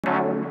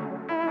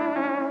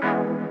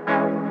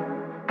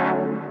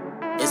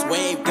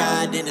wave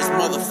god in this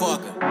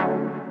motherfucker.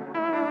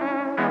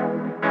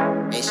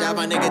 Hey, shout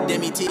my nigga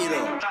Demi Tito.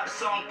 Got the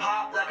song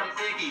pop like I'm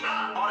Iggy.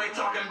 All they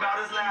talking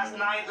about is last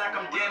night like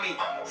I'm Demi.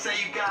 Say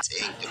you got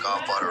It's Ink, the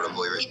godfather of the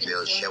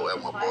lyrical show,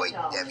 and my boy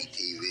Demi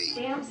TV.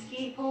 Damn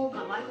ski pole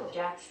for Michael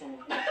Jackson.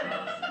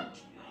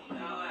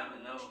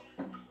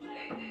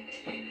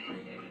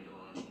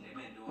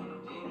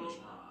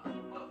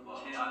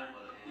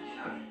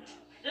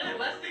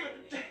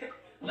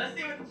 Let's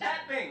see what the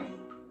chat thinks.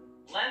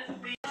 Let's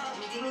see.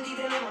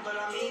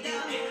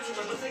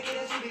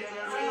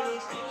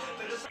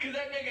 Cause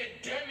that nigga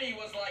Demi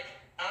was like,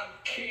 I'm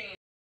king.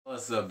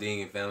 What's up,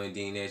 Dean and family?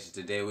 Dean Nation.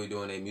 Today we're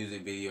doing a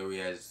music video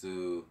reaction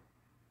to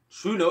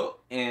Trueno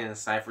and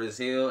Cypress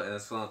Hill and a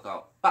song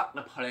called "Fuck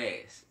the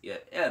Police." Yeah,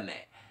 man.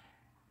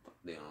 Fuck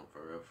them,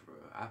 for real, for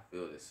real. I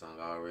feel this song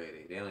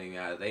already. They ain't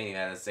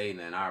gotta say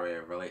nothing. I already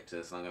relate to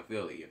the song. I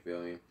feel it. You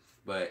feel me?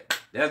 But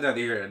that's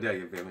nothing here to tell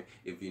you. Feel me?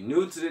 If you're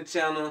new to the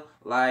channel,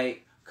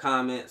 like,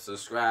 comment,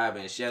 subscribe,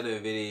 and share the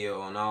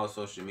video on all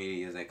social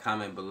medias, and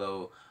comment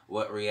below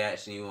what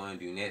reaction you want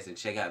to do next, and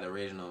check out the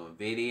original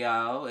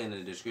video in the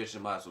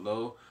description box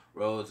below.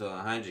 Road to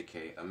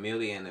 100K, a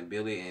million, a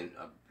billion,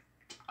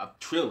 a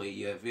trillion,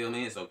 you feel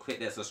me? So click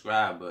that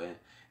subscribe button,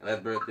 and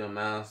let's break them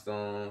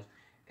milestones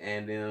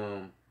and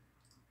them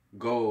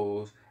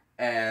goals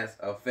as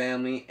a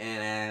family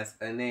and as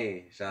a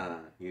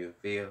nation, you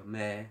feel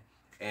me?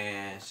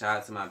 And shout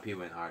out to my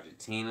people in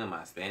Argentina,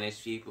 my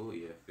Spanish people,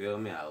 you feel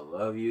me? I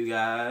love you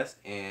guys.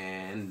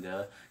 And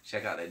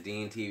check out the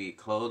Dean TV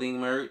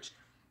clothing merch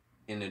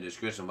in the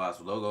description box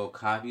below. Go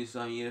copy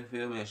some, you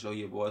feel me? And show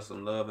your boy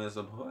some love and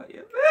support,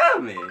 you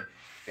feel me?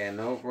 And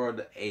no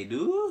further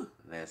ado,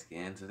 let's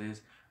get into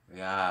this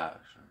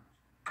reaction.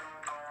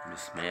 You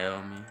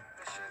smell me?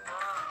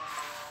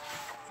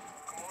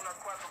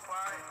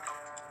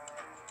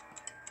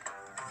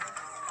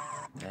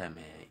 That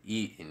man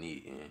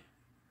eating.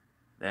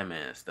 That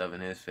man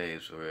stuffing his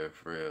face for real,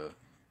 for real.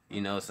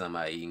 You know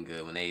somebody eating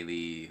good when they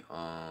leave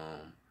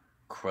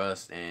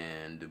crust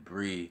and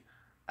debris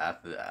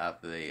after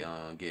they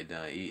get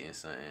done eating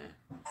something.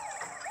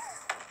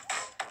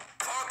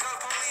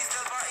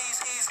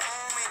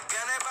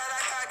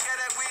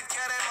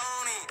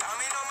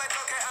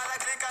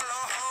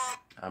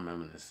 I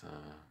remember this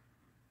song.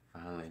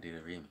 Finally did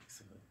a remix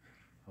of it.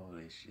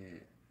 Holy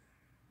shit.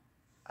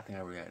 I think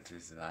I reacted to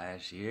this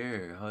last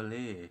year.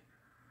 Holy.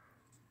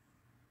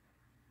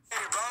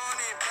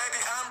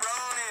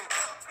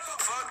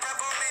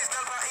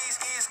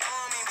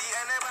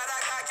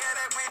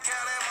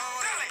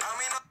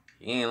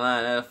 You ain't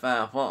lying, that's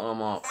fine funk no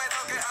more.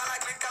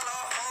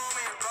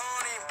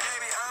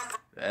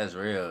 That's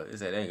real. They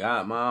said they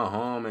got my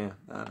homie.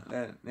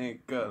 That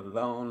nigga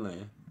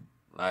lonely.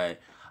 Like,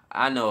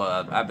 I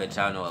bet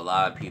y'all know a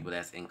lot of people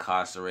that's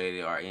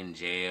incarcerated or in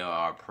jail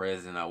or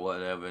prison or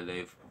whatever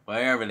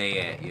wherever they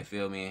at, you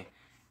feel me?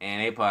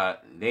 And they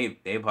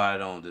probably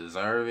don't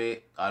deserve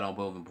it. I don't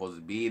know if they're supposed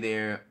to be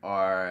there,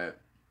 or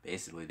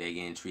basically they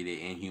getting treated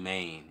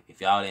inhumane. If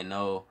y'all didn't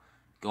know,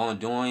 going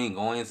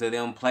to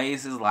them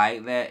places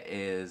like that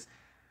is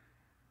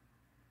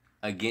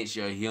against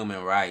your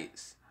human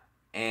rights.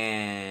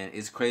 And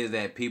it's crazy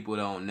that people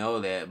don't know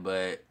that,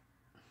 but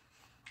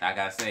like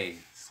I say,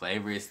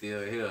 slavery is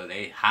still here.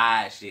 They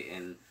hide shit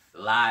and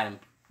lie and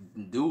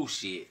do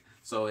shit,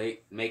 so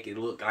it make it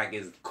look like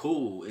it's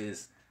cool,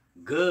 it's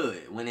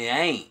good, when it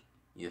ain't.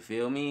 You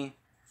feel me?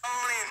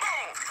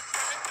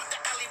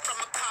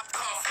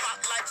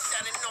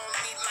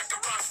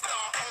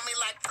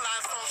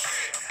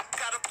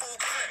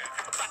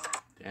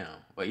 Damn.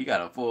 Wait, you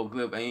got a full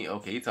clip, ain't you?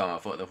 Okay, you talking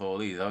about fuck the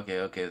police.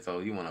 Okay, so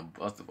you want to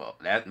bust the ball.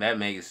 That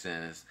makes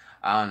sense.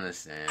 I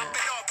understand.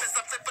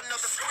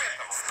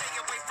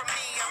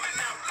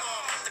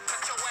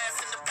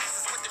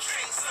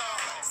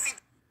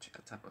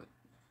 What type of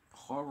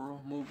horror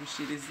movie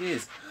shit is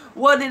this?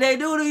 What did they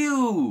do to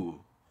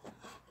you?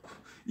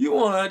 You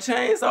want a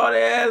chainsaw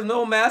their ass,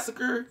 no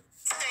massacre?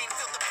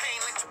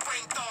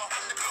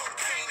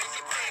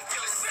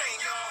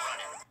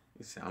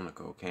 You sound like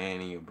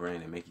cocaine in your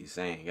brain and make you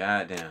sing.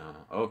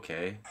 Goddamn.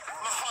 Okay. My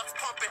heart's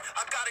pumping.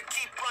 I gotta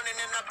keep running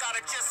and I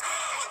gotta just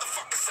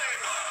motherfucker say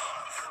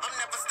I'm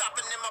never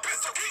stopping and my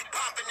pistol keep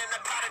popping and I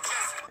gotta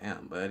just.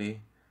 Damn,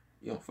 buddy.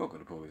 You don't fuck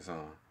with the police,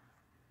 huh?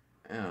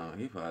 Damn,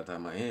 he probably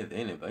talking about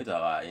anything. He talking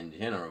about in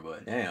general,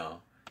 but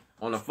damn.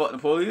 On the fuck the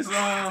police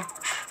song?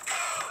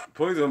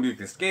 Police gonna be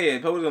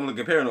scared. Police gonna look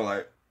at paranoid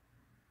like.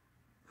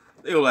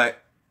 They go like,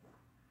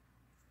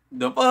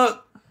 the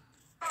fuck?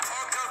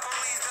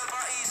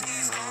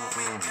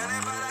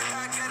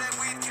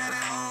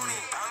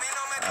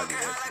 I'll do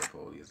that to the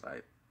police,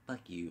 like, fuck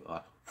you,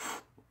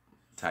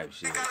 type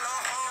shit.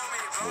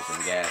 With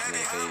some gas in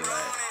their face,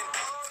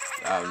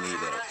 like, y'all need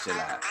that, chill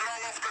out.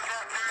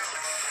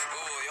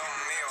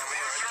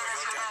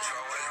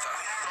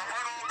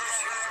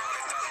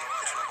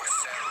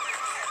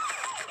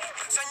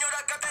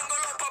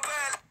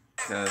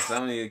 Cause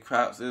some of these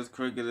cops is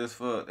crooked as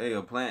fuck.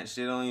 They'll plant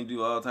shit on you,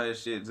 do all type of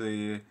shit to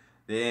you,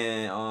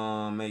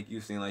 then make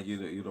you seem like you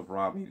the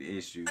problem, you the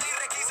issue.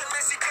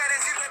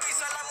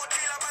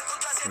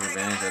 Take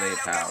advantage of their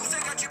power,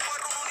 man.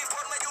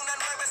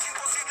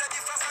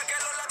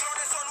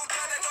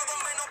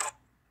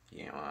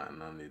 Yeah,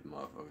 none of these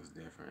motherfuckers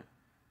different.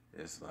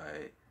 It's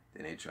like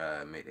then they try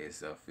to make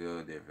themselves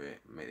feel different,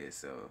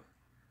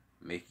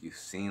 make you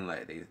seem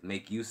like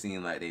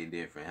they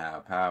different,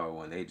 have power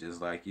when they just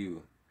like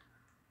you.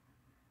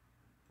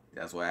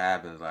 That's what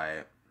happens.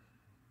 Like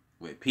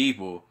with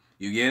people,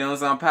 you give them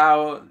some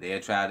power, they'll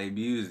try to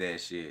abuse that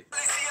shit.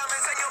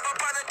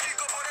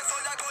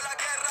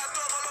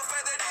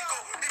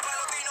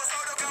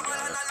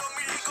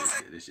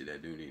 This shit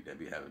that do need that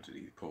be happening to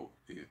these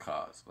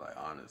cops. Like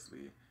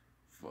honestly,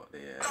 fuck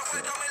their ass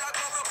up.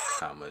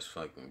 How much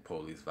fucking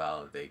police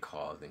violence they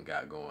caused and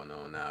got going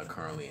on now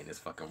currently in this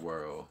fucking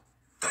world.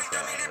 Fuck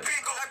y'all.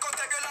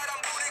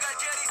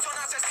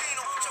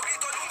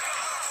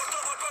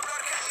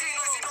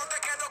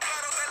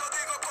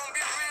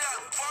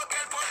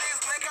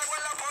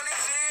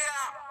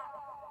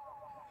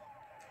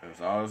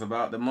 It's always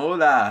about the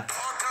moolah.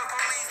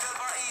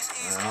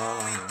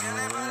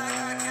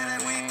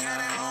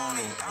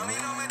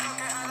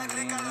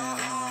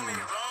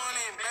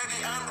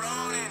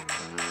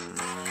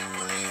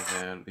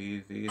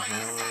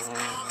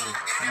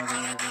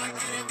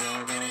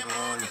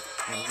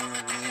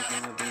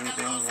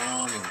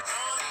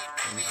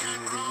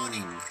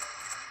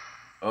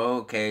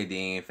 Okay,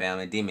 Dean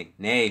family, Demon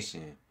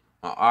Nation.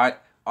 My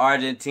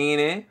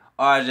Argentina,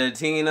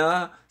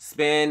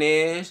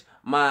 Spanish,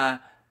 my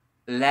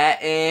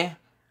Latin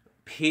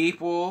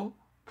people,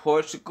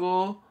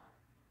 Portugal,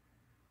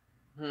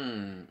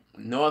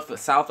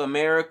 South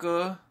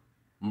America,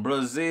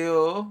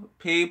 Brazil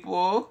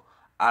people.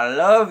 I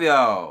love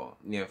y'all.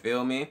 You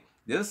feel me?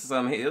 It was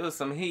some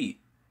heat.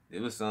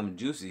 It was some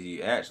juicy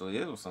heat, actually.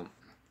 It was some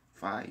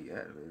fire heat,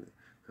 actually.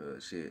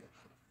 Cause shit.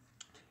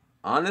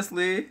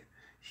 Honestly,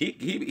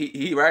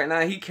 he right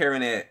now he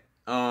carrying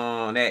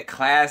that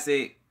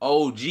classic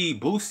OG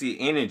Boosie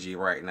energy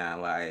right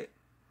now. Like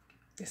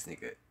this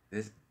nigga.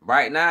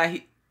 Right now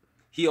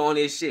he on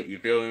this shit. You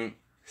feel me?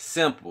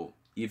 Simple.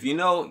 If you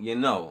know, you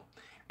know.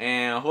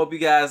 And I hope you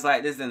guys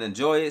like this and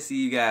enjoy it.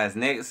 See you guys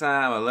next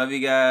time. I love you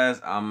guys.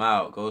 I'm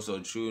out. Go so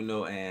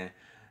Trueno and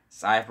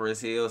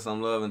Cypress Hill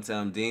some love and tell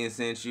them Dean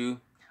sent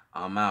you.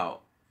 I'm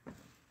out.